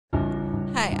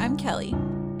Hi, I'm Kelly.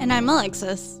 And I'm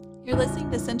Alexis, You're listening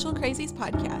to Central Crazies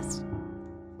podcast,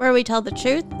 where we tell the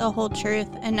truth, the whole truth,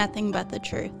 and nothing but the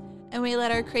truth. and we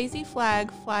let our crazy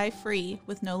flag fly free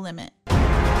with no limit.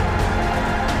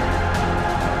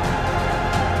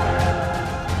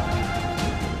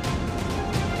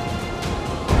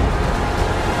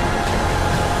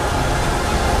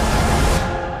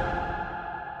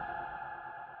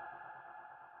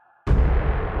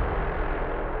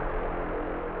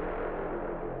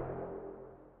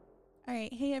 All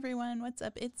right, hey everyone, what's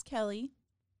up? It's Kelly,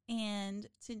 and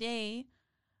today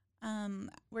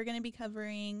we're going to be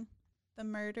covering the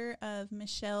murder of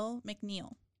Michele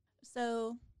MacNeill.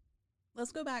 So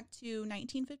let's go back to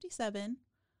 1957.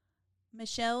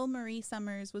 Michelle Marie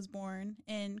Summers was born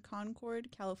in Concord,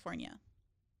 California.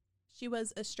 She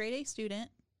was a straight-A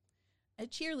student, a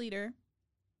cheerleader,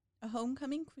 a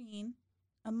homecoming queen,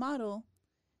 a model,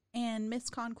 and Miss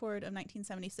Concord of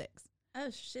 1976. Oh,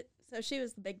 shit. So she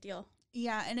was the big deal.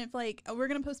 Yeah, and if, we're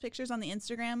going to post pictures on the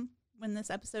Instagram when this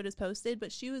episode is posted,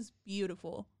 but she was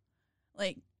beautiful.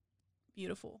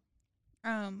 Beautiful.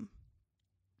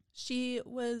 She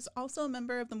was also a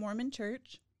member of the Mormon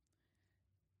Church.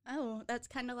 Oh, that's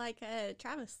kind of like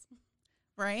Travis.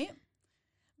 Right?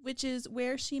 Which is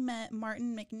where she met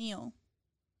Martin MacNeill.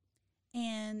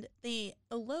 And they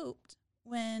eloped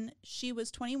when she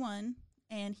was 21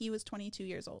 and he was 22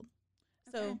 years old.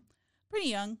 So, Okay. pretty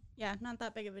young. Yeah, not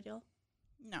that big of a deal.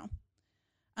 No.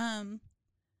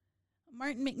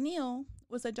 Martin MacNeill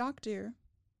was a doctor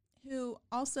who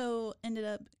also ended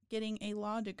up getting a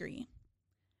law degree.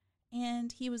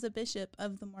 And he was a bishop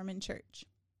of the Mormon Church.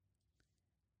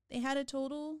 They had a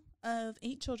total of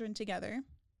 8 children together.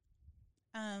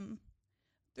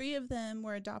 3 of them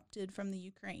were adopted from the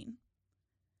Ukraine.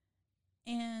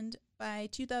 And by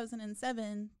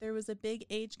 2007, there was a big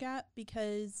age gap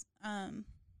because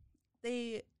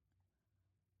the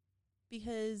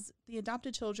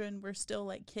adopted children were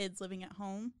still kids living at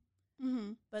home,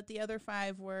 but the other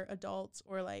 5 were adults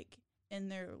or in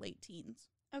their late teens.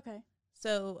 Okay.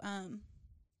 So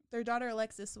their daughter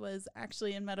Alexis was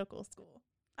actually in medical school.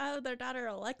 Oh, their daughter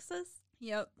Alexis?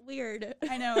 Yep. Weird.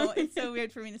 I know. It's so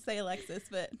weird for me to say Alexis,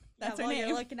 but that's her name.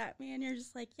 You're looking at me and you're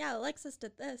just like, yeah, Alexis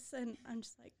did this. And I'm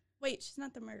just like, wait, she's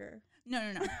not the murderer.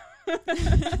 No.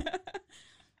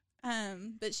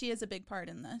 But she has a big part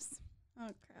in this.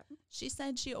 Oh, crap. She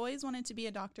said she always wanted to be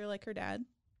a doctor like her dad.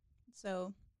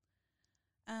 So,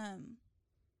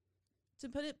 to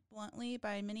put it bluntly,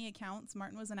 by many accounts,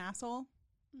 Martin was an asshole.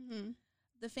 Mm-hmm.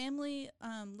 The family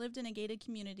lived in a gated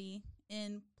community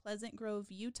in Pleasant Grove,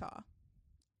 Utah.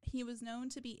 He was known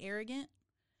to be arrogant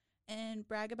and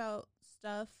brag about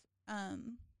stuff.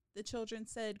 The children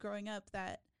said growing up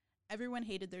that everyone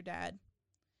hated their dad,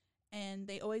 and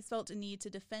they always felt a need to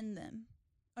defend them.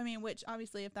 I mean, which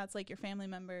obviously, if that's your family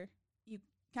member, you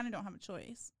kind of don't have a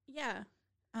choice. Yeah.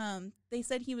 They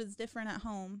said he was different at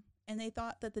home, and they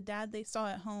thought that the dad they saw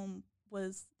at home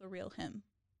was the real him.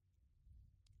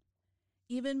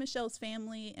 Even Michelle's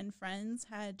family and friends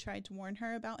had tried to warn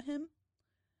her about him,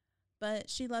 but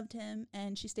she loved him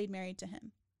and she stayed married to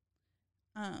him.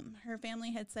 Her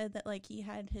family had said that he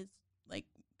had his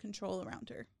control around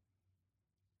her,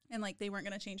 and they weren't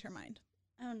going to change her mind.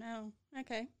 Oh, no.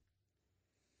 Okay.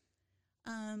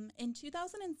 In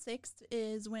 2006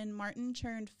 is when Martin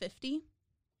turned 50.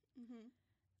 Mm-hmm.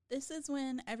 This is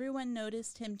when everyone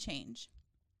noticed him change.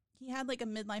 He had a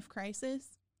midlife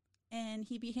crisis, and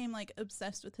he became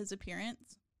obsessed with his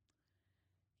appearance.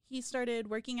 He started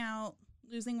working out,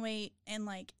 losing weight, and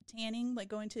tanning,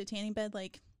 going to a tanning bed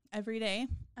every day.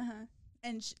 Uh-huh.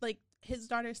 And his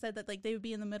daughter said that they would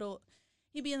be in the middle,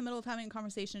 he'd be in the middle of having a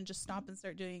conversation and just stop and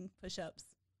start doing push-ups.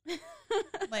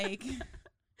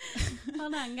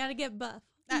 Hold on, gotta get buff.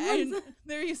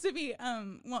 There used to be,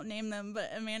 won't name them,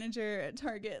 but a manager at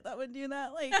Target that would do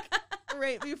that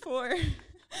right before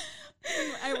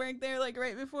I worked there,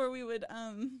 right before we would,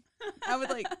 I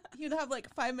would he would have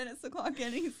 5 minutes to clock in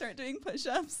and he'd start doing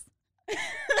push-ups.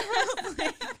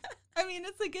 I mean,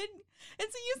 it's a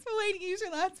useful way to use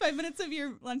your last 5 minutes of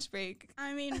your lunch break.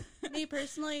 I mean, me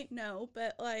personally, no,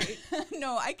 but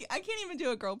no, I can't even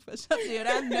do a girl push-up, dude.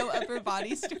 I have no upper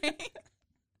body strength.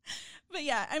 But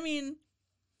yeah, I mean,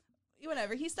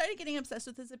 whatever. He started getting obsessed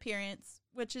with his appearance,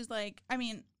 which is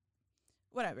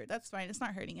whatever. That's fine. It's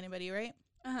not hurting anybody, right?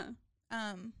 uh-huh.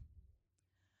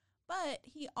 But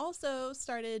he also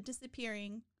started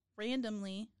disappearing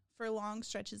randomly for long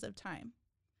stretches of time.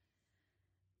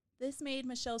 This made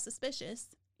Michelle suspicious.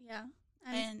 Yeah.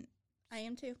 And I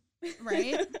am too.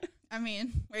 Right? I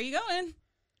mean, where are you going?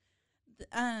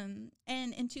 And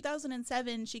in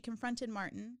 2007, she confronted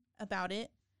Martin about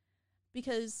it.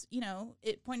 because, you know,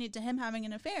 it pointed to him having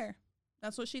an affair.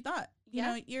 That's what she thought. You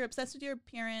know, you're obsessed with your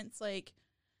appearance, like,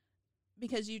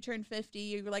 because you turned 50,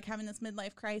 you're, like, having this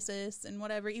midlife crisis and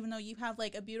whatever, even though you have,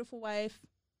 like, a beautiful wife,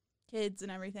 kids,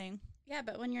 and everything. Yeah,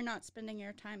 but when you're not spending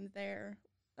your time there,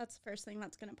 that's the first thing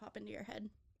that's going to pop into your head.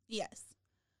 Yes.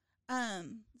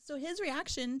 So his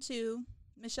reaction to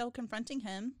Michelle confronting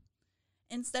him,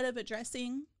 instead of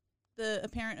addressing the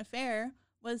apparent affair,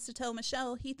 was to tell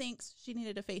Michelle he thinks she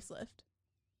needed a facelift.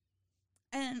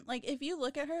 And, like, if you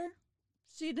look at her,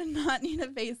 she did not need a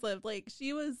facelift. Like,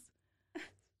 she was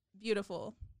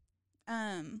beautiful.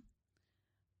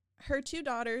 Her two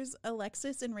daughters,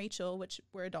 Alexis and Rachel, which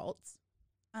were adults,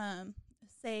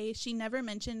 say she never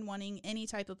mentioned wanting any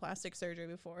type of plastic surgery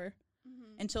before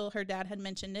until her dad had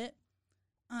mentioned it.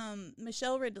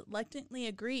 Michelle reluctantly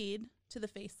agreed to the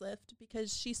facelift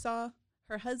because she saw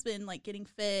her husband, like, getting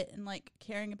fit and, like,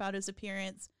 caring about his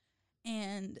appearance,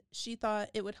 and she thought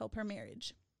it would help her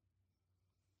marriage.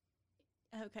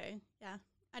 Okay, yeah.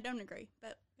 I don't agree,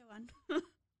 but go on.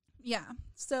 Yeah,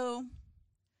 so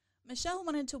Michelle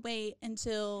wanted to wait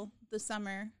until the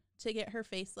summer to get her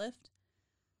facelift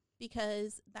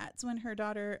because that's when her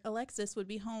daughter Alexis would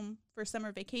be home for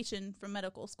summer vacation from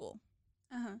medical school.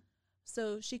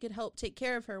 So she could help take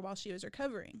care of her while she was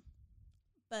recovering.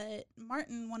 But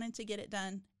Martin wanted to get it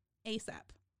done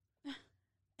ASAP.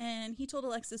 And he told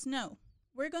Alexis, no,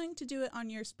 we're going to do it on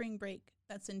your spring break.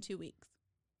 That's in 2 weeks.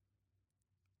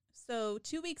 So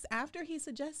 2 weeks after he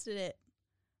suggested it,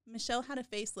 Michelle had a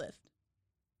facelift.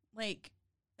 Like,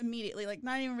 immediately. Like,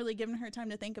 not even really giving her time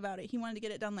to think about it. He wanted to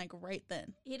get it done, like, right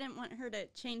then. He didn't want her to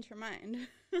change her mind.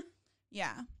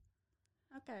 Yeah.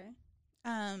 Okay.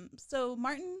 So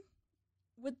Martin,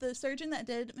 with the surgeon that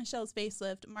did Michelle's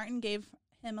facelift, Martin gave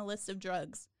him a list of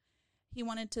drugs he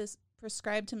wanted to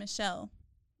prescribe to Michelle.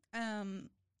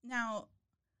 Now,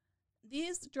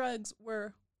 these drugs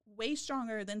were way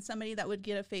stronger than somebody that would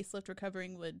get a facelift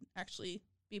recovering would actually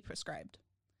be prescribed.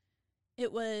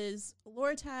 It was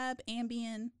Loratab,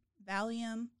 Ambien,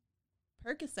 Valium,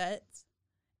 Percocets,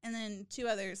 and then two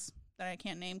others that I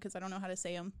can't name because I don't know how to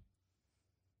say them.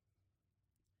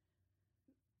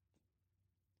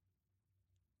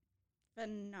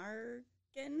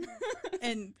 Phenargan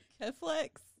And Keflex.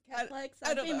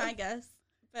 That'd be my guess.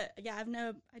 But yeah, I have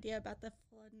no idea about the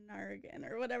Phenargan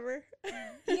or whatever.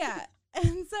 Yeah.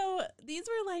 And so these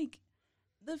were like,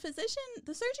 the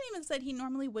surgeon even said he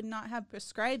normally would not have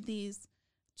prescribed these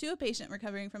to a patient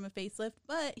recovering from a facelift,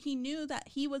 but he knew that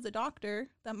he was a doctor,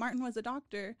 that Martin was a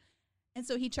doctor, and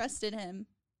so he trusted him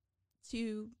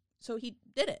so he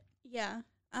did it. Yeah.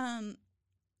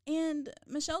 And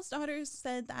Michelle's daughters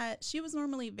said that she was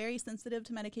normally very sensitive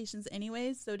to medications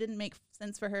anyways, so it didn't make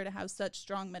sense for her to have such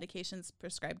strong medications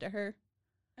prescribed to her.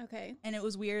 Okay. And it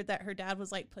was weird that her dad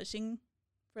was, like, pushing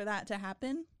for that to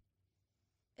happen.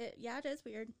 It is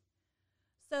weird.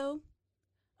 So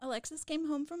Alexis came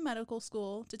home from medical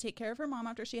school to take care of her mom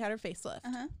after she had her facelift.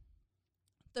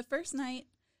 The first night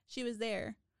she was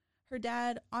there, her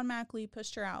dad automatically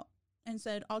pushed her out and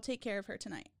said, I'll take care of her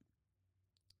tonight.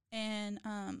 And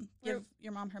give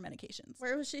your mom her medications.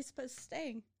 Where was she supposed to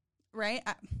stay? Right?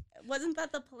 Wasn't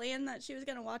that the plan that she was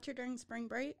going to watch her during spring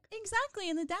break? Exactly.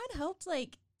 And the dad helped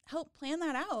plan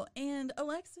that out. And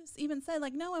Alexis even said,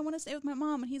 like, no, I want to stay with my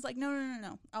mom. And he's like,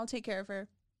 no. I'll take care of her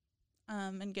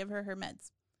and give her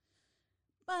meds.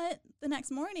 But the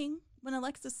next morning, when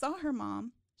Alexis saw her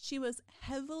mom, she was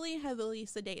heavily, heavily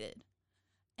sedated.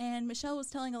 And Michelle was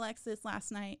telling Alexis last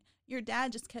night, your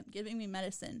dad just kept giving me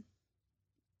medicine.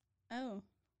 Oh.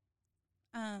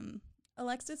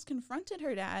 Alexis confronted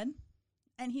her dad,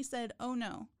 and he said, oh,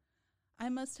 no, I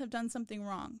must have done something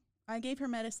wrong. I gave her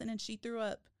medicine, and she threw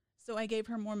up, so I gave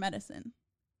her more medicine.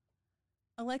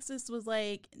 Alexis was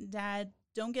like, Dad,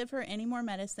 don't give her any more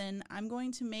medicine. I'm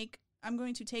going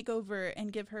to take over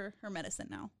and give her medicine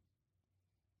now.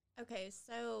 Okay,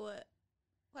 so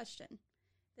question.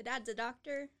 The dad's a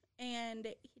doctor, and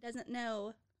he doesn't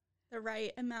know the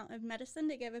right amount of medicine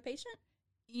to give a patient?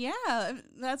 Yeah,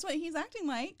 that's what he's acting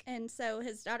like. And so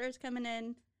his daughter's coming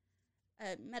in,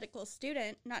 a medical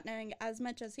student, not knowing as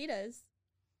much as he does.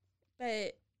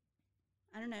 But,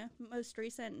 I don't know, most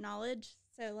recent knowledge.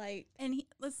 So, like... And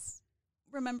let's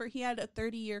remember, he had a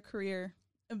 30-year career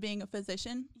of being a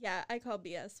physician. Yeah, I call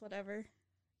BS, whatever.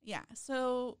 Yeah,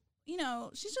 so, you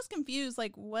know, she's just confused,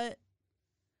 like, what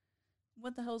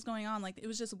the hell's going on? Like, it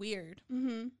was just weird.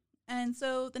 Mm-hmm. And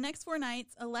so the next 4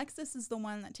 nights, Alexis is the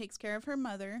one that takes care of her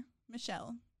mother,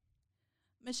 Michelle.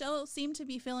 Michelle seemed to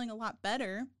be feeling a lot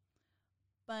better,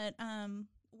 but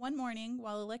one morning,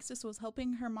 while Alexis was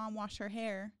helping her mom wash her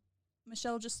hair,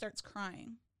 Michelle just starts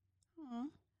crying. Aww.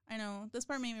 I know. This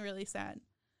part made me really sad.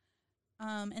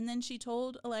 And then she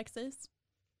told Alexis,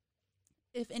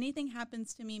 if anything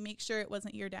happens to me, make sure it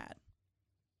wasn't your dad.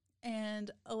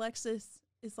 And Alexis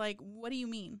is like, what do you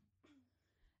mean?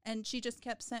 And she just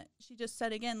she just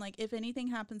said again, like, if anything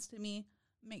happens to me,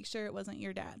 make sure it wasn't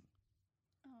your dad.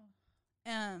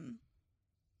 Oh.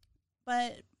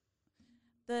 But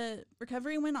the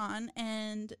recovery went on,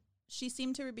 and she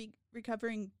seemed to be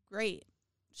recovering great.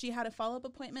 She had a follow-up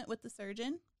appointment with the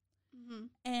surgeon,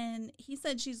 and he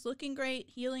said she's looking great,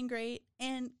 healing great,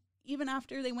 and even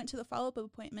after they went to the follow-up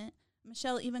appointment,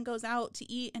 Michele even goes out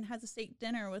to eat and has a steak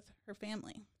dinner with her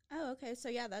family. Oh, okay. So,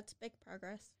 yeah, that's big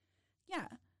progress. Yeah.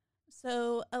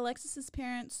 So Alexis's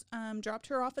parents dropped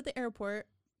her off at the airport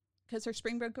because her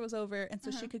spring break was over, and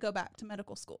so she could go back to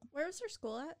medical school. Where was her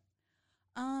school at?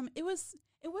 It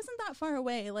wasn't that far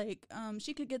away. Like,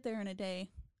 she could get there in a day.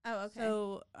 Oh, okay.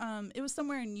 So, it was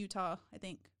somewhere in Utah, I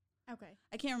think. Okay.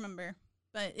 I can't remember,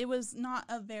 but it was not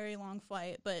a very long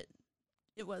flight, but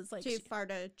it was like too far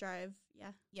to drive.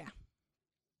 Yeah. Yeah.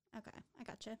 Okay, I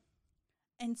gotcha.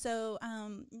 And so,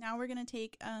 now we're gonna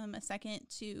take a second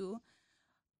to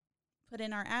put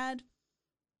in our ad.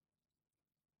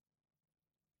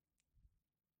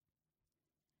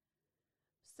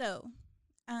 So,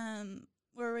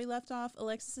 where we left off,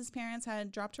 Alexis's parents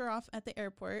had dropped her off at the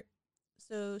airport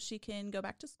so she can go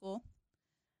back to school.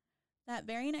 That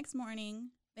very next morning,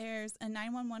 there's a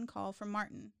 911 call from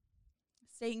Martin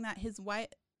saying that his wife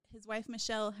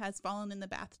Michele has fallen in the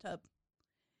bathtub.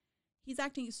 He's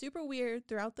acting super weird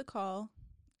throughout the call.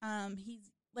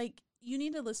 He's like, you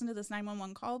need to listen to this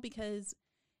 911 call because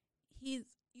you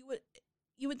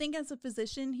would think as a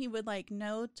physician he would like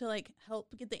know to like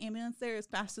help get the ambulance there as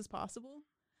fast as possible,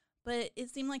 but it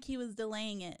seemed like he was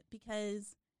delaying it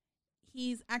because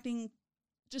he's acting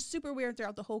just super weird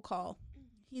throughout the whole call.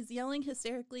 He's yelling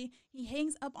hysterically. He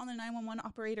hangs up on the 911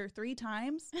 operator 3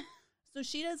 times. So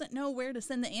she doesn't know where to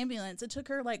send the ambulance. It took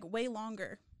her like way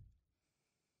longer.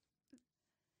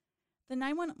 The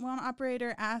 911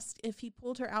 operator asked if he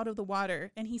pulled her out of the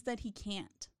water, and he said he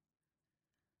can't,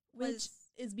 which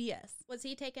is BS. Was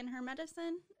he taking her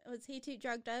medicine? Was he too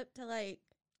drugged up to like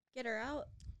get her out?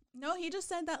 No, he just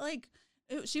said that like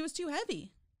she was too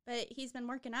heavy. But he's been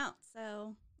working out,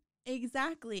 so.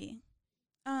 Exactly.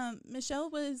 Michele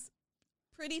was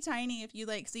pretty tiny if you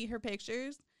like see her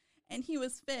pictures, and he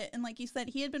was fit, and like you said,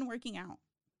 he had been working out.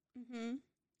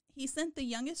 He sent the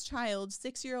youngest child,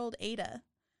 6-year-old Ada,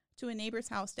 to a neighbor's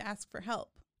house to ask for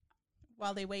help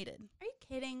while they waited. Are you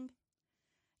kidding?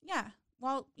 Yeah,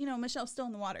 while, Michelle's still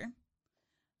in the water.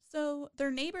 So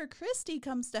their neighbor, Christy,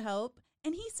 comes to help,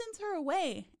 and he sends her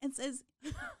away and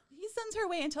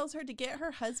tells her to get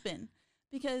her husband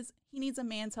because he needs a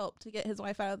man's help to get his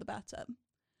wife out of the bathtub.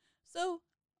 So,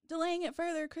 delaying it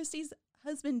further, Christy's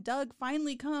husband, Doug,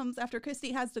 finally comes after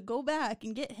Christy has to go back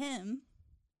and get him.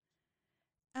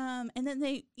 And then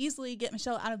they easily get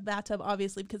Michele out of the bathtub,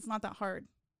 obviously, because it's not that hard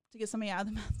to get somebody out of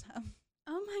the bathtub.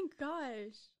 Oh my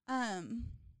gosh.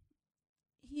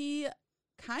 He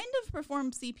kind of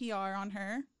performed CPR on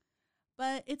her,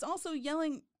 but it's also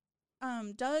yelling.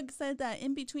 Doug said that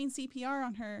in between CPR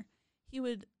on her, he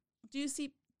would do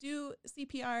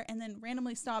CPR and then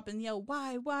randomly stop and yell,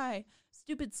 why,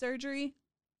 stupid surgery,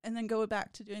 and then go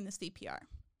back to doing the CPR.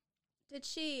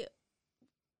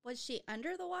 Was she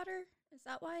under the water? Is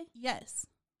that why? Yes.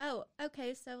 Oh,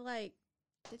 okay. So, like,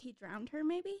 did he drown her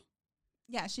maybe?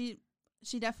 Yeah, she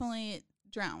definitely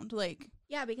drowned. Like,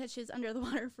 yeah, because she's under the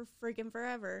water for freaking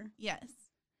forever. Yes.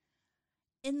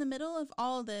 In the middle of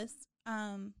all of this,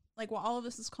 like while all of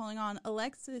this is calling on,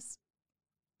 Alexis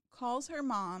calls her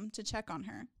mom to check on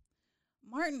her.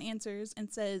 Martin answers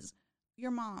and says,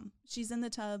 your mom, she's in the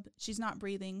tub. She's not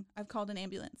breathing. I've called an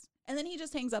ambulance. And then he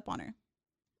just hangs up on her.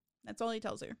 That's all he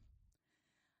tells her.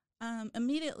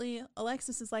 Immediately,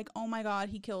 Alexis is like, oh my God,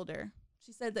 he killed her.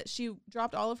 She said that she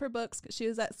dropped all of her books because she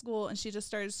was at school and she just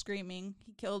started screaming,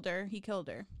 he killed her, he killed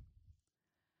her.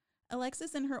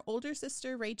 Alexis and her older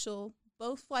sister, Rachel,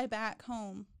 both fly back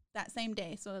home that same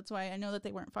day. So that's why I know that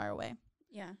they weren't far away.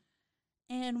 Yeah.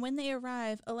 And when they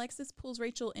arrive, Alexis pulls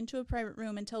Rachel into a private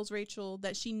room and tells Rachel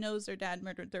that she knows their dad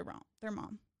murdered their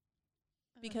mom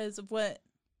because of what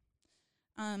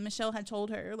Michele had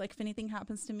told her. Like, if anything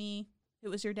happens to me, it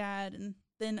was your dad. And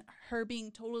then her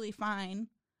being totally fine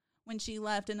when she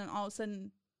left and then all of a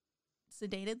sudden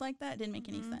sedated like that didn't make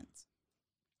any sense.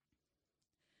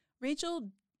 Rachel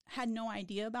had no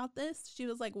idea about this. She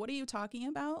was like, what are you talking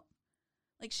about?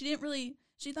 Like, she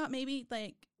thought maybe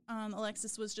like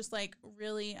Alexis was just like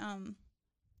really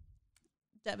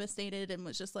devastated and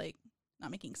was just like not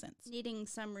making sense. Needing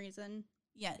some reason.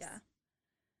 Yes. Yeah.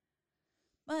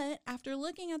 But after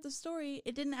looking at the story,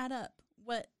 it didn't add up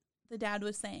what the dad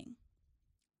was saying.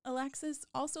 Alexis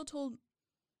also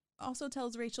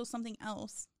tells Rachel something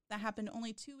else that happened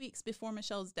only 2 weeks before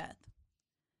Michelle's death.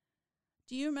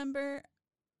 Do you remember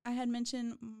I had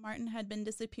mentioned Martin had been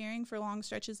disappearing for long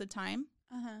stretches of time?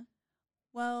 Uh-huh.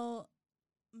 Well,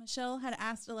 Michelle had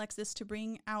asked Alexis to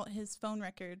bring out his phone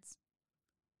records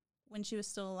when she was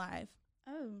still alive.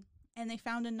 Oh. And they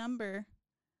found a number.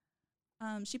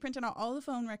 She printed out all the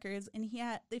phone records, and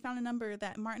they found a number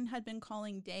that Martin had been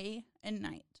calling day and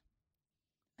night.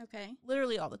 Okay.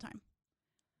 Literally all the time.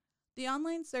 The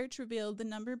online search revealed the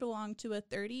number belonged to a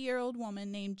 30-year-old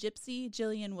woman named Gypsy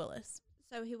Jillian Willis.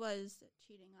 So he was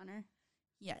cheating on her.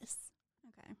 Yes.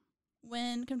 Okay.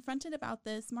 When confronted about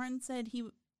this, Martin said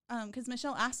because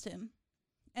Michelle asked him,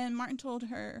 and Martin told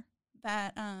her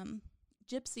that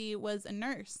Gypsy was a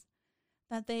nurse,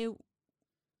 that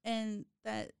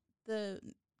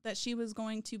she was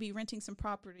going to be renting some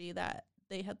property that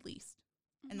they had leased,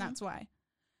 and that's why.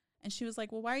 And she was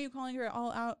like, "Well, why are you calling her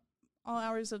all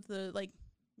hours of the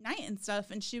night and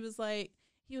stuff?" And he was like,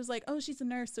 "Oh, she's a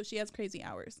nurse, so she has crazy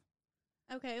hours."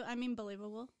 Okay, I mean,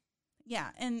 believable. Yeah,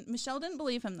 and Michelle didn't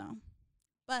believe him though,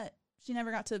 but she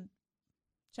never got to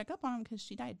check up on him because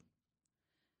she died.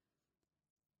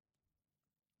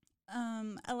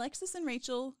 Alexis and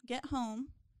Rachel get home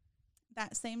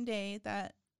that same day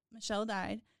that Michelle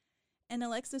died, and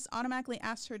Alexis automatically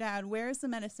asked her dad, "Where is the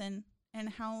medicine and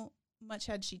how much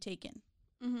had she taken?"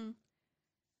 Mm-hmm.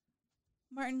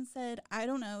 Martin said, "I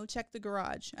don't know. Check the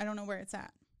garage. I don't know where it's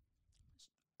at."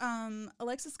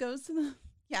 Alexis goes to the...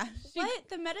 Yeah. What?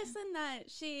 The medicine that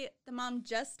the mom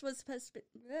just was supposed to...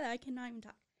 I cannot even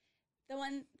talk.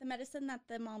 The medicine that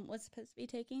the mom was supposed to be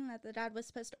taking, that the dad was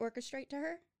supposed to orchestrate to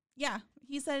her? Yeah.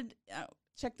 He said,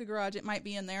 check the garage. It might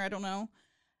be in there. I don't know.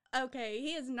 Okay.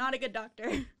 He is not a good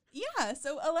doctor. Yeah.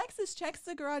 So Alexis checks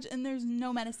the garage and there's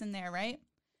no medicine there, right?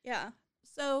 Yeah.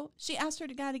 So she asked her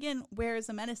dad again, "Where is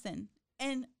the medicine?"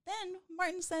 And then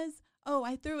Martin says, "Oh,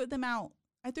 I threw them out.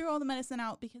 I threw all the medicine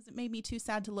out because it made me too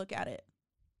sad to look at it."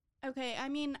 Okay, I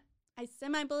mean, I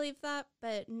semi-believe that,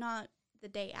 but not the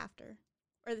day after.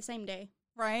 Or the same day.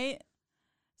 Right?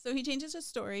 So he changes his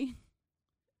story.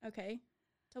 Okay.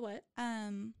 To what?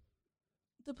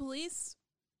 The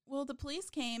police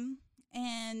came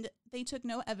and they took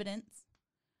no evidence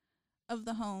of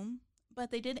the home,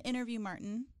 but they did interview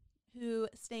Martin, who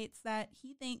states that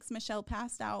he thinks Michelle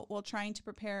passed out while trying to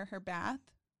prepare her bath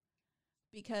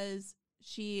because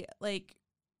she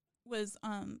was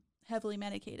heavily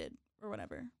medicated or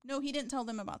whatever. No, he didn't tell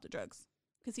them about the drugs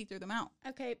because he threw them out.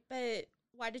 Okay, but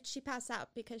why did she pass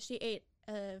out? Because she ate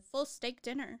a full steak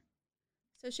dinner.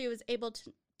 So she was able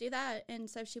to do that, and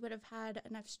so she would have had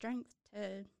enough strength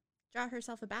to draw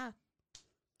herself a bath.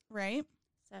 Right?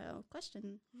 So,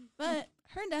 question. But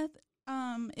her death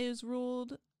is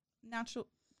ruled natural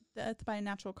death by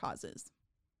natural causes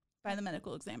by the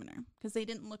medical examiner because they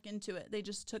didn't look into it. They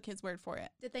just took his word for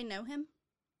it. Did they know him?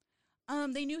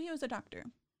 They knew he was a doctor.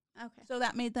 Okay. So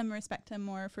that made them respect him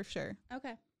more for sure.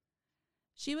 Okay.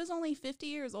 She was only 50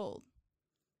 years old,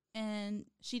 and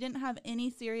she didn't have any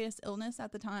serious illness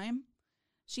at the time.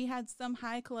 She had some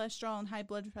high cholesterol and high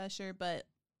blood pressure, but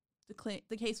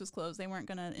the case was closed. They weren't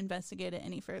going to investigate it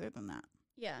any further than that.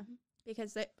 Yeah,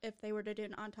 because if they were to do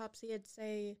an autopsy, it'd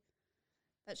say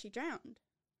that she drowned.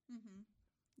 Mm-hmm.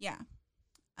 Yeah.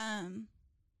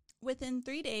 Within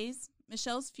 3 days,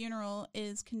 Michelle's funeral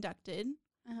is conducted,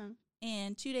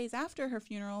 and 2 days after her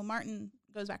funeral, Martin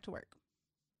goes back to work.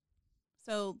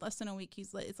 So less than a week,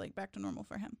 it's back to normal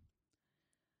for him.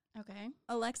 Okay.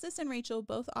 Alexis and Rachel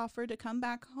both offered to come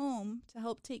back home to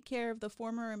help take care of the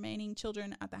former remaining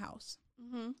children at the house.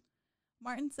 Mm-hmm.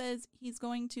 Martin says he's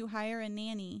going to hire a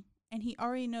nanny, and he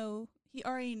already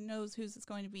knows who's it's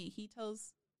going to be. He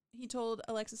told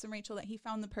Alexis and Rachel that he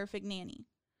found the perfect nanny.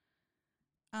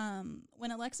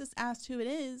 When Alexis asked who it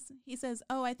is, he says,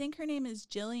 "Oh, I think her name is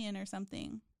Jillian or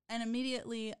something." And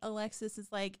immediately Alexis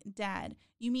is like, "Dad,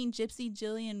 you mean Gypsy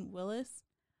Jillian Willis?"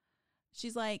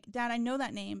 She's like, "Dad, I know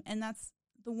that name, and that's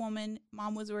the woman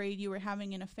Mom was worried you were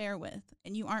having an affair with,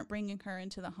 and you aren't bringing her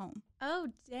into the home." Oh,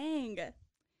 dang.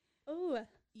 Oh.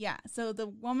 Yeah, so the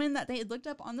woman that they had looked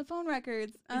up on the phone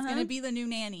records is going to be the new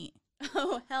nanny.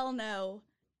 Oh, hell no.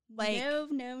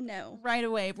 No. Right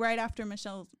away, right after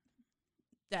Michelle's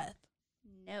death.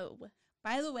 No.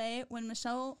 By the way, when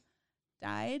Michelle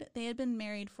died, they had been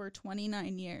married for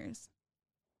 29 years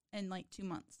and 2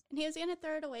 months. And he was going to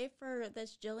throw it away for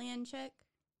this Jillian chick?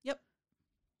 Yep.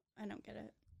 I don't get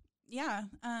it. Yeah.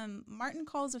 Martin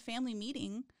calls a family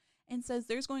meeting and says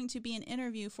there's going to be an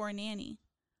interview for a nanny.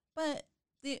 But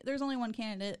there's only one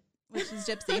candidate. which is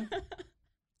Gypsy,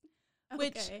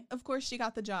 which, Okay. of course, she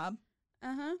got the job.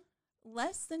 Uh-huh.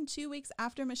 Less than 2 weeks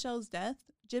after Michelle's death,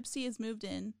 Gypsy is moved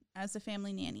in as a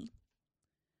family nanny.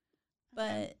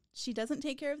 But she doesn't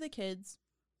take care of the kids.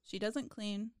 She doesn't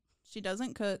clean. She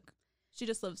doesn't cook. She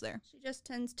just lives there. She just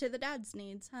tends to the dad's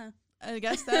needs, huh? I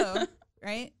guess so,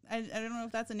 right? I don't know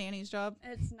if that's a nanny's job.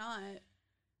 It's not.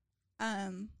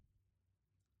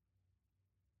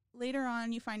 Later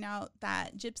on, you find out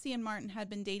that Gypsy and Martin had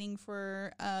been dating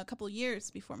for a couple years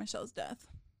before Michelle's death.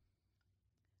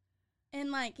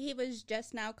 And, like, he was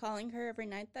just now calling her every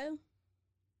night, though?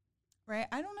 Right?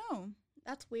 I don't know.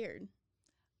 That's weird.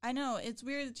 I know. It's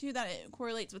weird, too, that it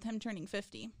correlates with him turning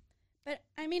 50. But,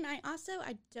 I mean, I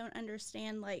don't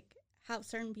understand, like, how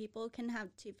certain people can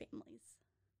have two families.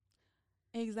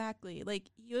 Exactly. Like,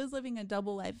 he was living a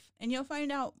double life. And you'll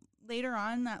find out later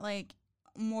on that, like,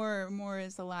 more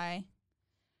is a lie.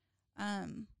 Yeah,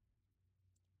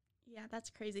 that's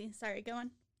crazy. Sorry, go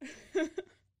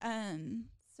on.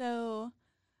 So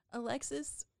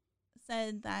Alexis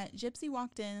said that Gypsy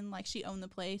walked in like she owned the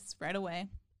place right away.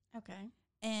 Okay.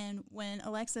 And when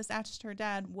Alexis asked her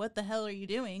dad, "What the hell are you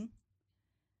doing?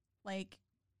 Like,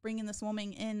 bringing this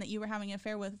woman in that you were having an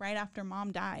affair with right after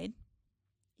mom died."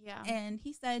 Yeah. And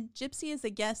he said, "Gypsy is a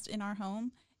guest in our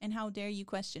home, and how dare you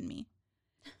question me?"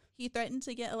 He threatened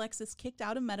to get Alexis kicked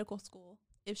out of medical school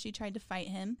if she tried to fight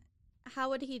him. How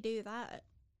would he do that?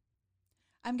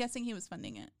 I'm guessing he was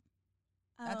funding it.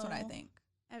 That's what I Oh. think.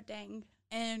 Oh, dang.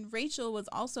 And Rachel was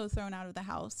also thrown out of the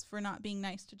house for not being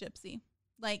nice to Gypsy.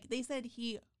 Like, they said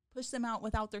he pushed them out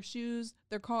without their shoes,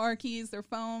 their car keys, their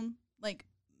phone, like,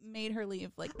 made her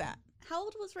leave like that. How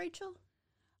old was Rachel?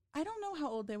 I don't know how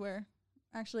old they were.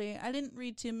 Actually, I didn't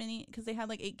read too many because they had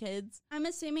like 8 kids. I'm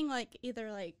assuming, like,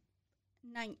 either, like,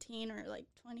 19 or, like,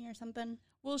 20 or something.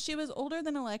 Well, she was older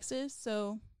than Alexis,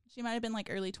 so she might have been like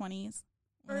early 20s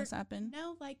when this happened.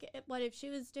 No, like, what if she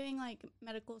was doing, like,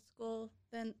 medical school,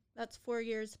 then that's 4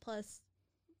 years plus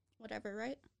whatever,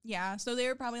 right? Yeah, so they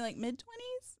were probably like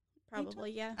mid-20s?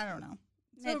 Probably, yeah. I don't know.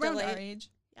 So Mid to around our late. age.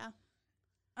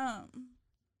 Yeah.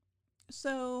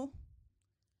 So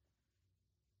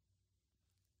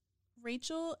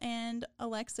Rachel and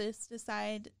Alexis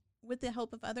decide, with the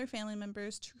help of other family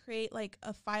members, to create like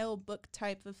a file book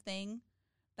type of thing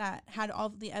that had all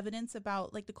of the evidence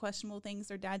about like the questionable things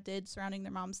their dad did surrounding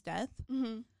their mom's death.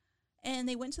 Mm-hmm. And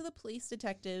they went to the police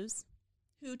detectives,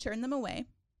 who turned them away.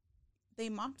 They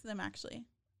mocked them, actually.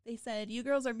 They said, "You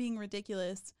girls are being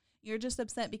ridiculous. You're just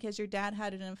upset because your dad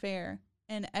had an affair,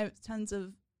 and tons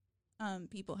of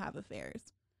people have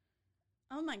affairs."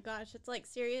 Oh my gosh, it's like,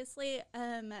 seriously,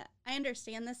 I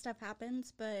understand this stuff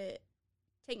happens, but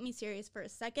take me serious for a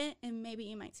second and maybe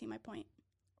you might see my point.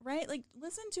 Right? Like,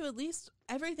 listen to at least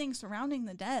everything surrounding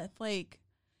the death. Like,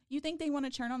 you think they want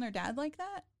to turn on their dad like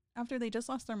that after they just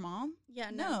lost their mom? Yeah,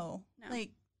 No. no.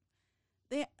 Like,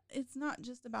 it's not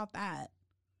just about that.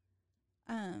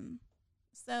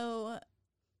 So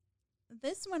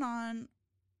this went on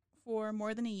for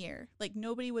more than a year. Like,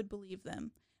 nobody would believe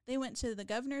them. They went to the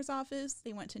governor's office,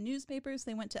 they went to newspapers,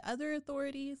 they went to other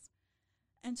authorities,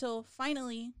 until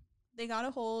finally they got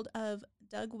a hold of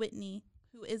Doug Whitney,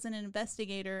 who is an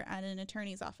investigator at an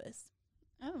attorney's office.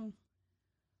 Oh.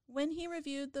 When he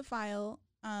reviewed the file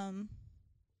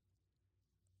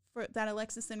that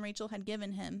Alexis and Rachel had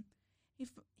given him,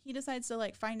 he decides to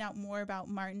like find out more about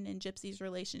Martin and Gypsy's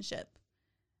relationship.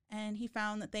 And he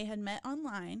found that they had met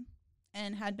online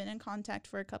and had been in contact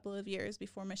for a couple of years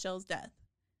before Michelle's death.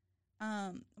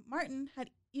 Martin had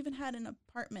even had an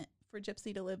apartment for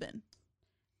Gypsy to live in.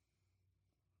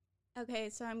 Okay,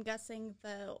 so I'm guessing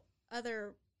the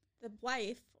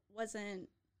wife wasn't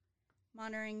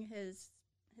monitoring his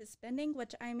spending,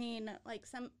 which, I mean, like,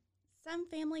 some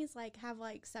families like have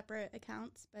like separate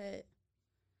accounts, but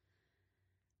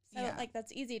so Yeah. like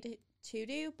that's easy to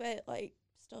do, but like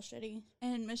still shitty.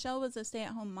 And Michelle was a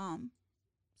stay-at-home mom.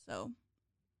 So,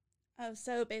 Oh,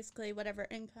 so basically whatever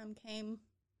income came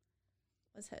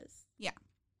was his. yeah.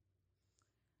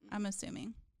 I'm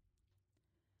assuming.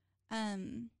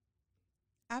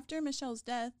 After Michelle's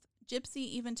death, Gypsy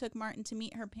even took Martin to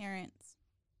meet her parents.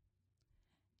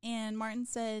 And Martin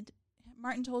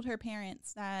told her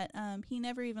parents that he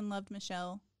never even loved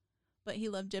Michelle, but he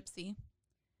loved Gypsy.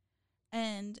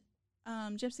 And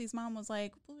Gypsy's mom was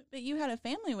like, "But you had a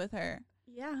family with her."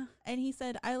 Yeah. And he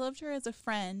said, "I loved her as a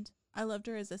friend. I loved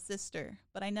her as a sister,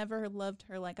 but I never loved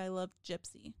her like I loved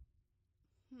Gypsy."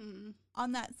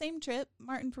 On that same trip,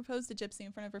 Martin proposed to Gypsy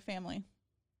in front of her family.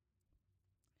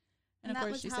 And of that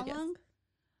course was she how said yes.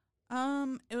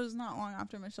 long? It was not long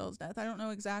after Michelle's death. I don't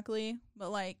know exactly,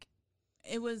 but like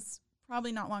it was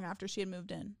probably not long after she had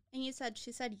moved in. And you said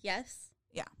she said yes?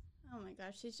 Yeah. Oh my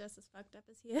gosh, she's just as fucked up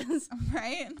as he is.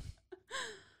 Right?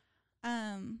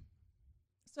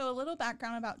 So a little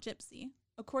background about Gypsy.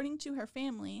 According to her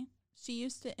family, she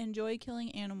used to enjoy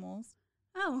killing animals.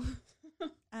 Oh.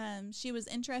 She was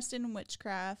interested in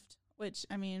witchcraft, which,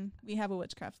 I mean, we have a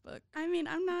witchcraft book. I mean,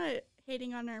 I'm not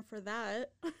hating on her for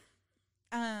that.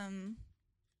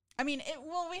 I mean,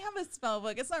 we have a spell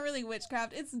book. It's not really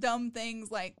witchcraft. It's dumb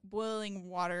things like boiling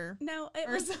water. No, it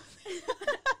or was something.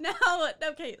 No,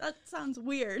 okay, that sounds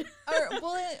weird. Or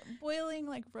boiling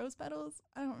like rose petals.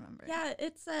 I don't remember. Yeah,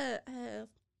 it's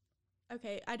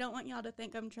okay, I don't want y'all to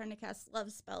think I'm trying to cast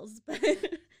love spells, but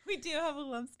We do have a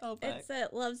love spell book. it's a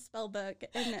love spell book,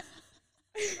 and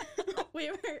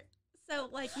so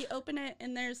like you open it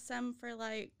and there's some for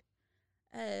like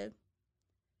a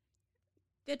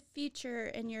good feature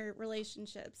in your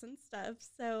relationships and stuff.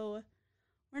 So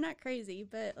we're not crazy,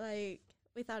 but like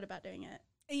we thought about doing it.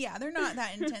 Yeah, they're not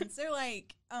that intense. They're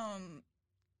like,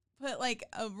 put like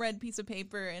a red piece of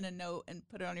paper in a note and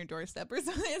put it on your doorstep or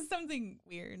something. It's something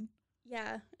weird.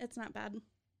 Yeah, it's not bad.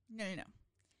 No.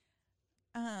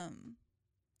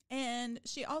 And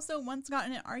she also once got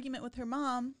in an argument with her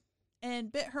mom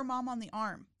and bit her mom on the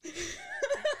arm.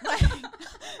 Like, I'm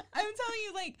telling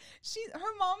you, like,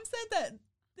 her mom said that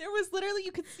there was literally,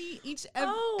 you could see each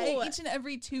and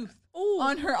every tooth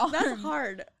on her arm. That's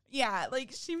hard. Yeah,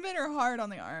 like, she bit her hard on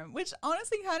the arm, which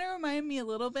honestly kind of reminded me a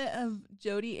little bit of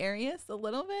Jodi Arias, a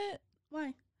little bit.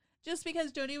 Why? Just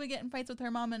because Jodi would get in fights with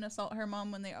her mom and assault her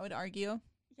mom when they would argue.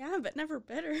 Yeah, but never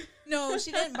bit her. No,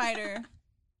 she didn't bite her.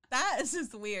 That is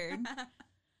just weird.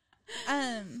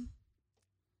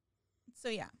 So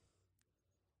yeah.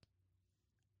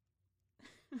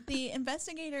 The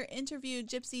investigator interviewed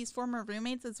Gypsy's former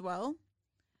roommates as well.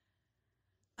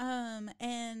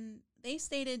 And they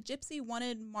stated Gypsy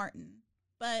wanted Martin,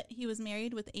 but he was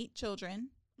married with 8 children.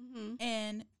 Mm-hmm.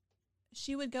 And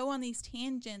she would go on these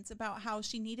tangents about how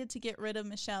she needed to get rid of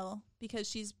Michele because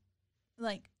she's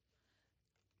like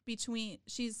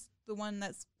she's the one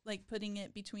that's like putting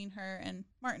it between her and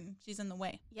Martin. She's in the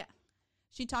way. Yeah.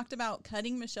 She talked about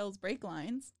cutting Michele's brake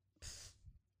lines.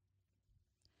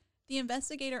 The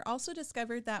investigator also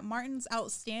discovered that Martin's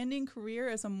outstanding career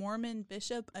as a Mormon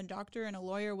bishop, a doctor, and a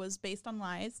lawyer was based on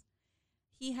lies.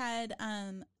 He had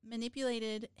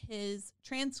manipulated his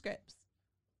transcripts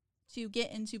to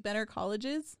get into better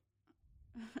colleges.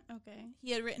 Okay.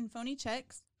 He had written phony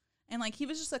checks, and like he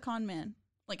was just a con man,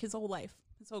 like his whole life,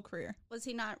 his whole career. Was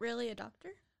he not really a doctor?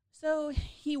 So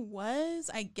he was,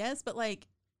 I guess, but like,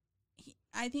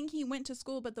 I think he went to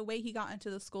school, but the way he got into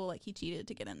the school, like he cheated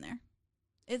to get in there.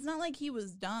 It's not like he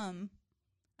was dumb,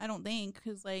 I don't think,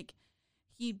 because like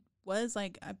he was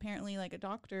like apparently like a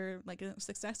doctor, like a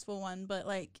successful one, but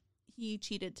like he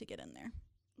cheated to get in there.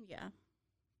 Yeah.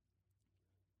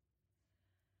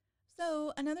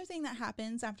 So another thing that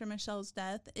happens after Michele's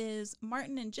death is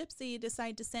Martin and Gypsy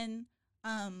decide to send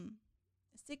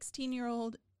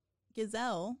 16-year-old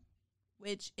Giselle,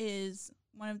 which is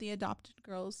one of the adopted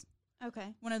girls,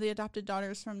 Okay. one of the adopted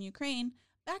daughters from Ukraine,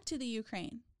 back to the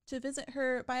Ukraine to visit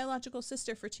her biological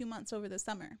sister for 2 months over the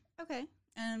summer. Okay.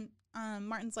 And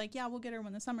Martin's like, yeah, we'll get her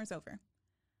when the summer's over.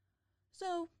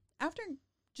 So after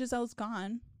Giselle's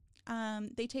gone,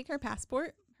 they take her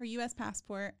passport, her U.S.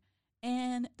 passport,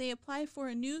 and they apply for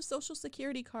a new Social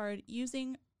Security card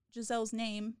using Giselle's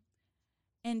name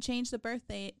and change the birth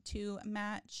date to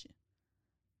match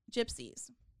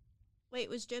Gypsy's. Wait,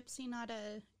 was Gypsy not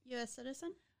a U.S.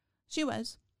 citizen? She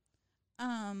was.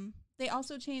 They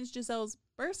also changed Giselle's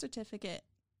birth certificate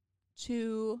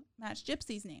to match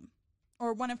Gypsy's name,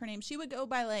 or one of her names. She would go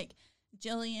by like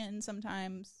Jillian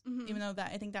sometimes, even though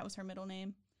I think that was her middle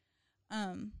name.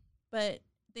 But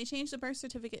they changed the birth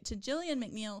certificate to Jillian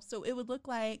MacNeill, so it would look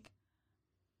like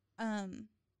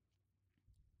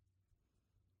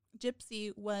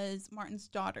Gypsy was Martin's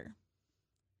daughter.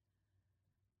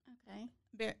 Okay.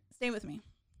 Stay with me.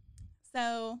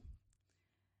 So,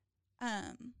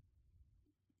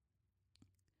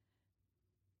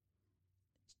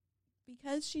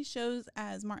 because she shows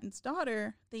as Martin's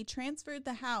daughter, they transferred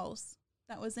the house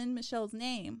that was in Michele's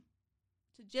name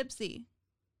to Gypsy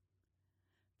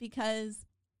because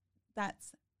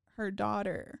that's her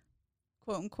daughter,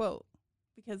 quote unquote,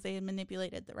 because they had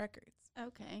manipulated the records.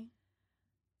 Okay.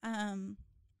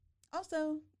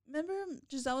 Also, remember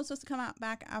Giselle was supposed to come out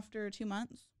back after 2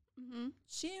 months? Mm-hmm.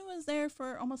 She was there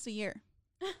for almost a year.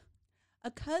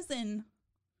 A cousin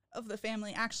of the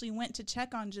family actually went to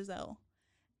check on Giselle,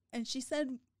 and she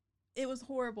said it was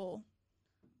horrible.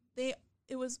 It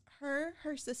was her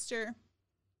sister,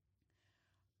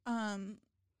 and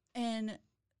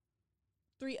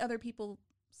 3 other people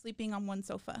sleeping on one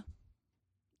sofa.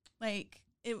 Like,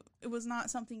 it was not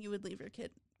something you would leave your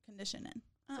kid condition in,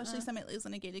 especially somebody lives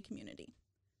in a gated community.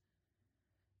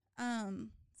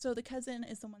 So the cousin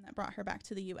is the one that brought her back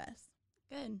to the U.S.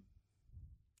 Good.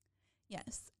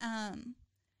 Yes.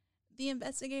 The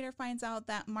investigator finds out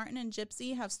that Martin and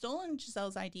Gypsy have stolen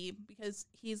Giselle's ID because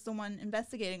he's the one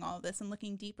investigating all of this and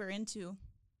looking deeper into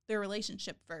their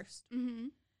relationship first. Mm-hmm.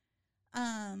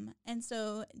 And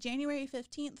so January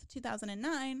 15th,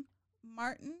 2009,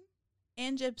 Martin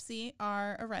and Gypsy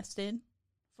are arrested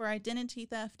for identity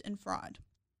theft and fraud,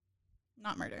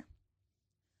 not murder.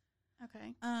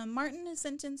 Okay. Martin is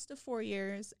sentenced to 4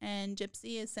 years and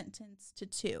Gypsy is sentenced to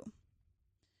 2.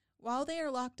 While they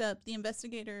are locked up, the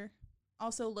investigator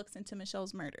also looks into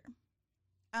Michelle's murder.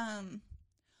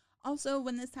 Also,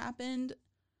 when this happened,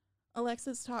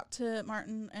 Alexis talked to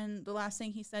Martin, and the last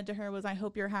thing he said to her was, "I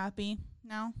hope you're happy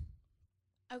now."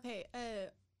 Okay,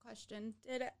 question.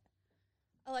 Did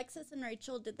Alexis and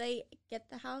Rachel, did they get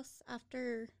the house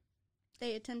after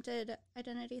they attempted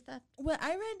identity theft? What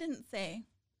I read didn't say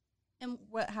And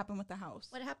what happened with the house.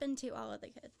 what happened to all of the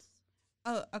kids?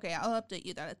 Oh, okay, I'll update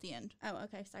you that at the end. Oh,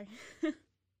 okay, sorry.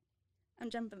 I'm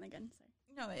jumping the gun, sorry.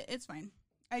 No, it's fine.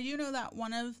 I do know that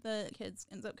one of the kids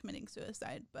ends up committing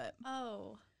suicide, but...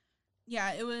 Oh.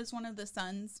 Yeah, it was one of the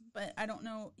sons, but I don't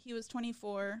know. He was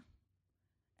 24,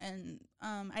 and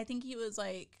I think he was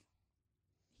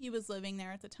living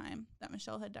there at the time that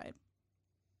Michelle had died.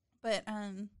 But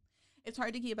it's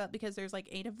hard to keep up because there's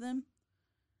 8 of them,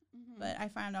 but I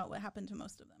found out what happened to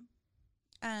most of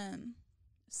them.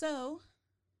 So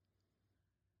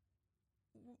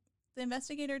the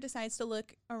investigator decides to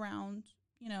look around,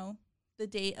 the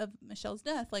date of Michelle's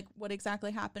death, like what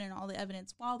exactly happened and all the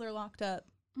evidence while they're locked up.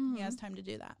 Mm-hmm. He has time to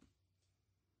do that.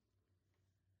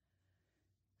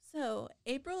 So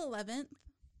April 11th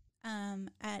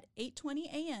at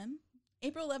 8:20 a.m.,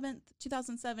 April 11th,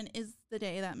 2007 is the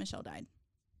day that Michelle died.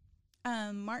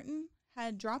 Martin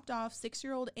had dropped off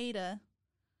 6-year-old Ada.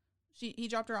 He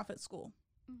dropped her off at school.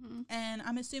 Mm-hmm. And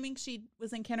I'm assuming she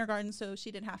was in kindergarten, so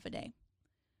she did half a day.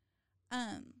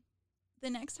 The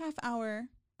next half hour,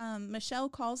 Michelle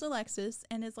calls Alexis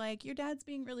and is like, "Your dad's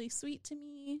being really sweet to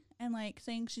me," and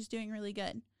saying she's doing really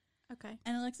good. Okay.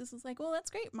 And Alexis was like, "Well,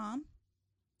 that's great, Mom."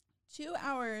 2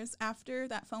 hours after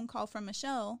that phone call from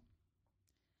Michelle,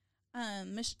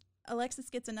 Alexis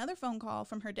gets another phone call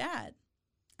from her dad.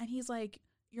 And he's like,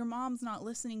 "Your mom's not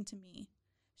listening to me.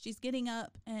 She's getting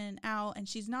up and out and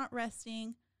she's not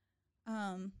resting.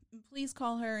 Please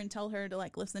call her and tell her to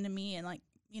listen to me and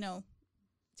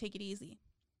take it easy."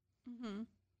 Mm-hmm.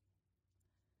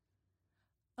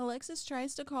 Alexis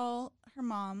tries to call her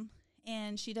mom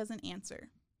and she doesn't answer.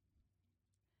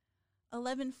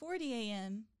 11:40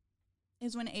 a.m.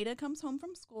 is when Ada comes home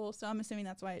from school. So I'm assuming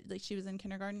that's why she was in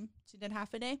kindergarten. She did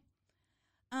half a day.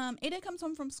 Ada comes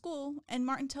home from school and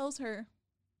Martin tells her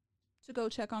to go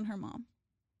check on her mom.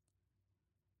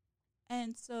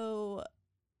 And so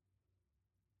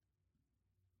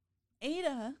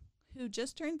Ada, who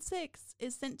just turned 6,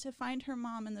 is sent to find her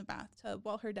mom in the bathtub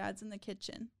while her dad's in the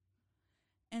kitchen.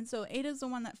 And so Ada's the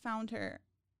one that found her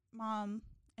mom,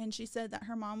 and she said that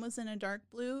her mom was in a dark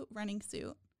blue running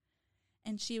suit,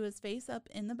 and she was face up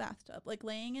in the bathtub,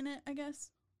 laying in it, I guess,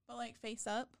 but face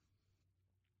up.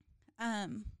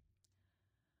 And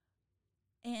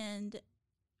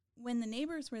when the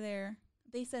neighbors were there,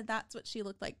 they said that's what she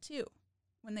looked like too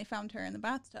when they found her in the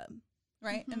bathtub,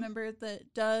 right? Mm-hmm. Remember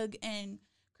that Doug and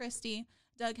Christy,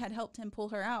 Doug had helped him pull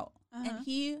her out. Uh-huh. And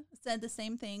he said the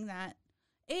same thing that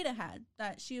Ada had,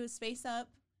 that she was face up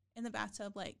in the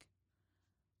bathtub,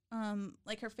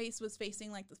 her face was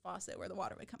facing the faucet where the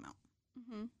water would come out.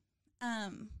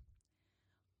 Mm-hmm.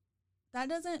 That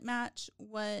doesn't match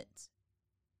what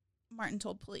Martin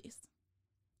told police.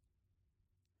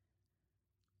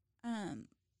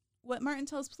 What Martin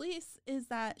tells police is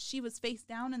that she was face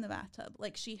down in the bathtub,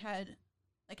 she had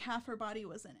half her body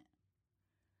was in it.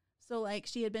 So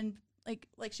she had been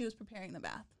she was preparing the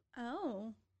bath.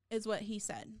 Oh. Is what he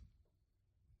said.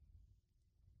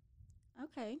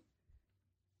 Okay.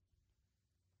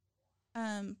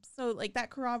 So that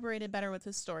corroborated better with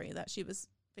his story that she was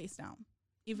face down,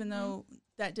 even though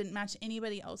that didn't match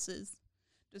anybody else's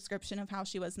description of how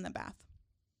she was in the bath.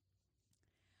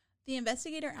 The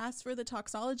investigator asked for the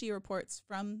toxology reports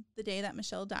from the day that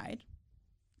Michelle died,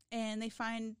 and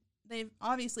they've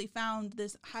obviously found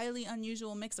this highly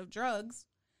unusual mix of drugs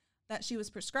that she was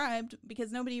prescribed,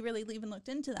 because nobody really even looked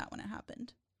into that when it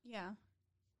happened. Yeah.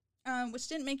 Which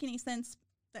didn't make any sense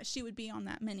that she would be on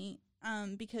that many,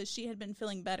 because she had been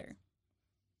feeling better.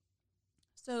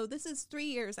 So this is 3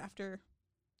 years after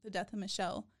the death of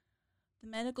Michelle, the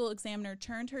medical examiner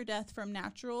turned her death from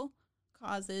natural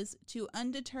causes to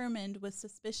undetermined with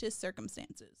suspicious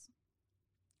circumstances.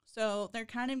 So they're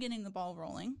kind of getting the ball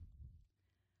rolling.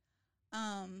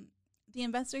 The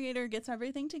investigator gets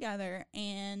everything together,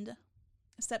 and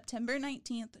September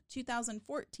 19th,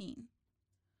 2014,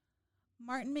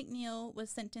 Martin MacNeill was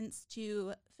sentenced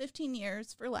to 15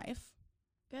 years for life.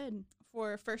 Good.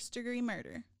 For first-degree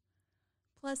murder,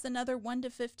 plus another 1 to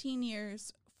 15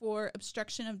 years for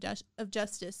obstruction of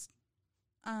justice.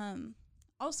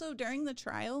 Also, during the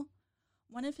trial,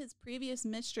 one of his previous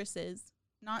mistresses,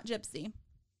 not Gypsy,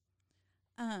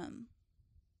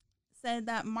 said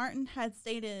that Martin had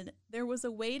stated there was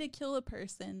a way to kill a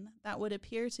person that would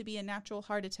appear to be a natural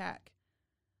heart attack.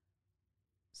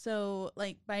 So,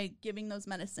 like, by giving those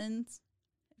medicines,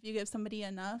 if you give somebody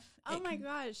enough. Oh my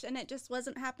gosh. And it just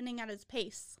wasn't happening at his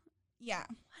pace. Yeah.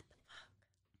 What the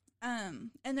fuck?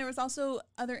 And there was also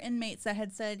other inmates that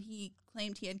had said he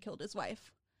claimed he had killed his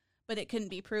wife, but it couldn't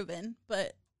be proven.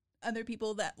 But other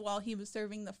people that while he was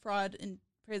serving the fraud in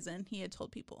prison, he had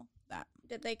told people that.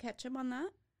 Did they catch him on that?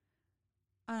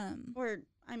 Or,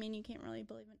 I mean, you can't really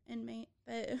believe an inmate,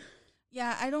 but.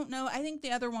 Yeah, I don't know. I think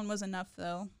the other one was enough,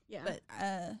 though. Yeah.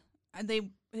 But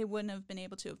they wouldn't have been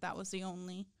able to if that was the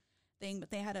only thing,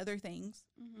 but they had other things.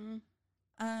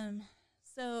 Mm-hmm.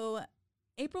 So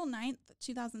April 9th,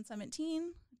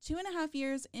 2017, 2.5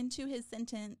 years into his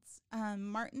sentence,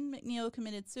 Martin MacNeill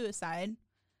committed suicide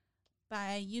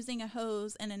by using a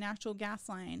hose and a natural gas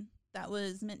line that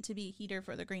was meant to be a heater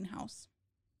for the greenhouse.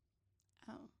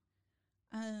 Oh.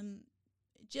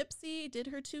 Gypsy did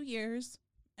her 2 years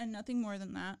and nothing more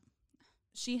than that.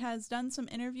 She has done some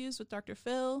interviews with Dr.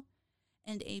 Phil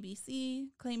and ABC,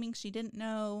 claiming she didn't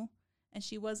know and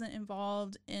she wasn't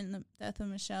involved in the death of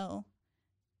Michelle,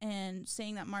 and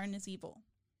saying that Martin is evil.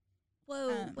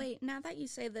 Whoa, wait, now that you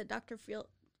say the Dr. Phil.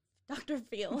 Dr.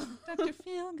 Feelgood.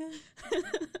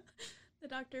 The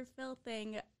Dr. Phil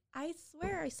thing, I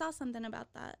swear I saw something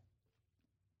about that.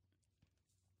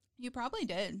 You probably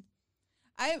did.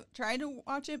 I tried to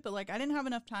watch it, but, like, I didn't have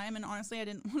enough time, and honestly, I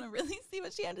didn't want to really see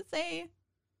what she had to say.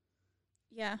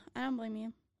 Yeah, I don't blame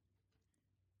you.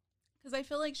 Because I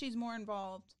feel like she's more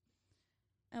involved.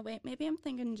 Oh, wait, maybe I'm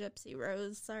thinking Gypsy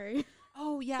Rose, sorry.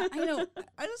 Oh, yeah, I know.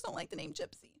 I just don't like the name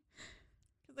Gypsy.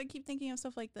 Because I keep thinking of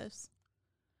stuff like this.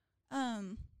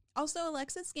 Also,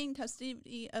 Alexis gained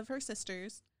custody of her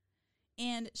sisters,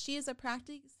 and she's a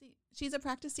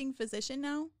practicing physician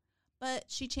now. But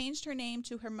she changed her name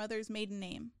to her mother's maiden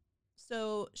name.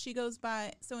 So she goes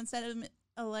by, so instead of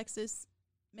Alexis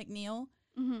MacNeill,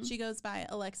 Mm-hmm. she goes by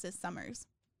Alexis Summers.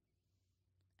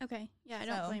 Okay. Yeah, I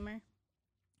don't blame her.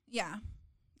 Yeah.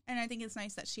 And I think it's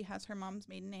nice that she has her mom's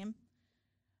maiden name.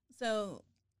 So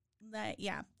that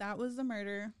was the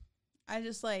murder. I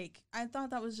thought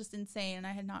that was just insane, and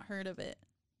I had not heard of it.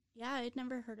 Yeah, I'd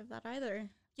never heard of that either.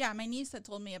 Yeah, my niece had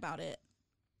told me about it.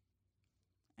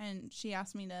 And she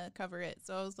asked me to cover it.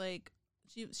 So I was like,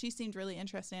 she seemed really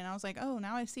interested. And I was like, oh,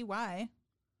 now I see why.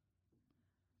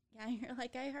 Yeah, you're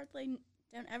like, I hardly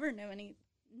don't ever know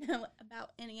about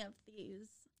any of these.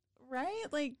 Right?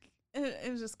 Like, it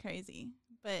was just crazy.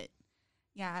 But,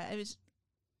 yeah,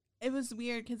 it was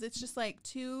weird because it's just like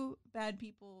two bad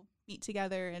people meet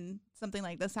together and something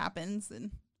like this happens.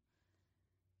 And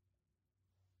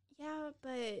yeah,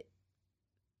 but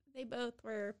they both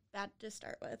were bad to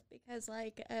start with because,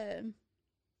 like,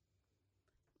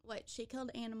 she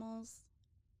killed animals,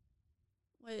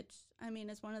 which, I mean,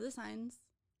 is one of the signs.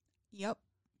 Yep.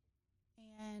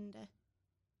 And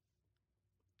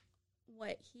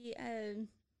he,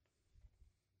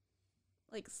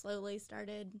 slowly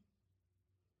started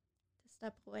to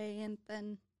step away, and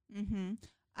then... Mm-hmm.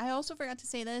 I also forgot to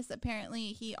say this. Apparently,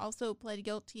 he also pled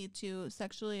guilty to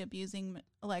sexually abusing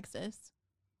Alexis.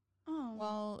 Oh.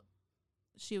 While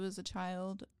she was a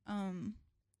child. And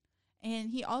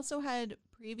he also had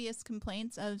previous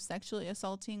complaints of sexually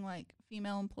assaulting, like,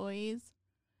 female employees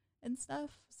and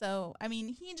stuff. So, I mean,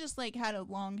 he just, like, had a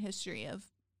long history of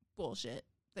bullshit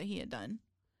that he had done.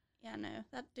 Yeah, no,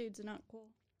 that dude's not cool.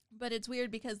 But it's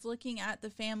weird because looking at the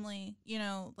family, you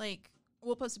know, like,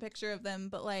 we'll post a picture of them,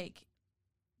 but, like,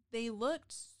 they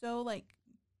looked so, like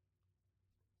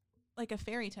a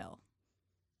fairy tale.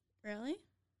 Really?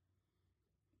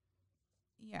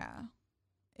 Yeah.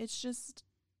 It's just,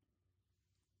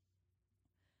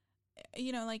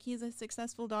 you know, like, he's a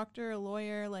successful doctor, a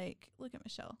lawyer. Like, look at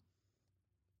Michelle.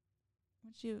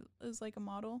 When she was, like, a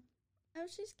model. Oh,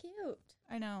 she's cute.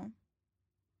 I know.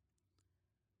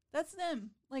 That's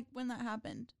them, like, when that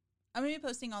happened. I'm going to be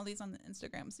posting all these on the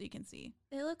Instagram so you can see.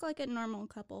 They look like a normal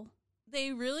couple.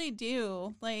 They really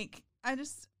do. Like,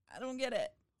 I don't get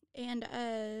it. And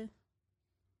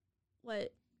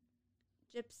what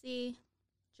Gypsy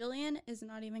Jillian is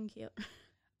not even cute. I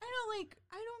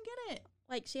don't get it.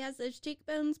 Like, she has those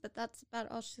cheekbones, but that's about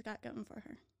all she's got going for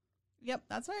her. Yep,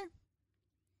 that's her.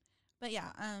 But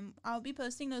yeah, I'll be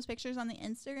posting those pictures on the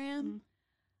Instagram.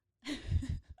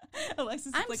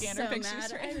 Alexis is looking at her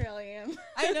pictures. Mad. I really am.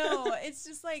 I know. It's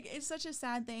just like, it's such a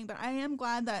sad thing, but I am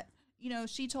glad that, you know,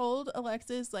 she told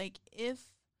Alexis, like, if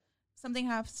something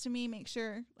happens to me, make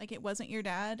sure, like, it wasn't your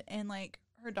dad, and, like,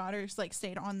 her daughters, like,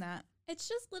 stayed on that. It's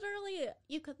just literally,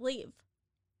 you could leave.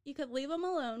 You could leave them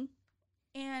alone.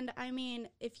 And, I mean,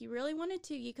 if you really wanted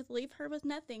to, you could leave her with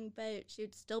nothing, but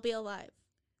she'd still be alive.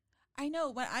 I know.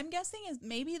 What I'm guessing is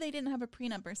maybe they didn't have a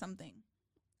prenup or something.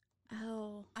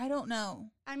 Oh. I don't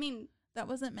know. I mean, that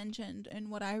wasn't mentioned in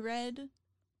what I read,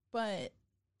 but,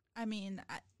 I mean,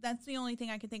 that's the only thing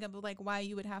I can think of, like, why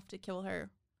you would have to kill her.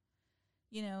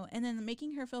 You know, and then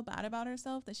making her feel bad about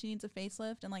herself, that she needs a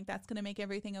facelift, and, like, that's going to make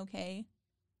everything okay.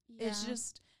 Yeah.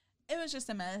 It was just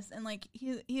a mess. And, like,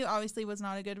 he obviously was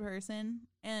not a good person.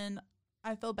 And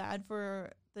I feel bad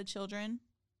for the children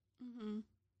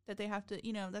that they have to,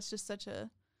 you know, that's just such a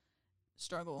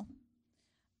struggle.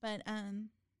 But,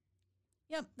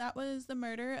 yep, that was the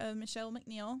murder of Michele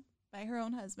MacNeill by her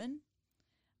own husband.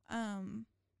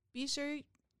 Be sure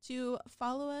to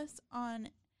follow us on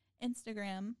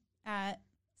Instagram at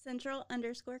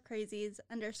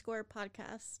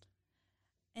Central_Crazies_podcast.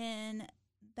 And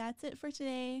that's it for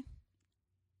today.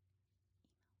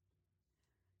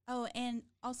 Oh, and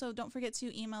also don't forget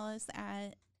to email us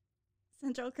at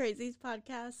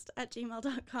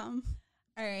centralcraziespodcast@gmail.com.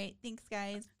 All right. Thanks,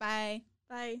 guys. Bye.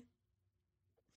 Bye.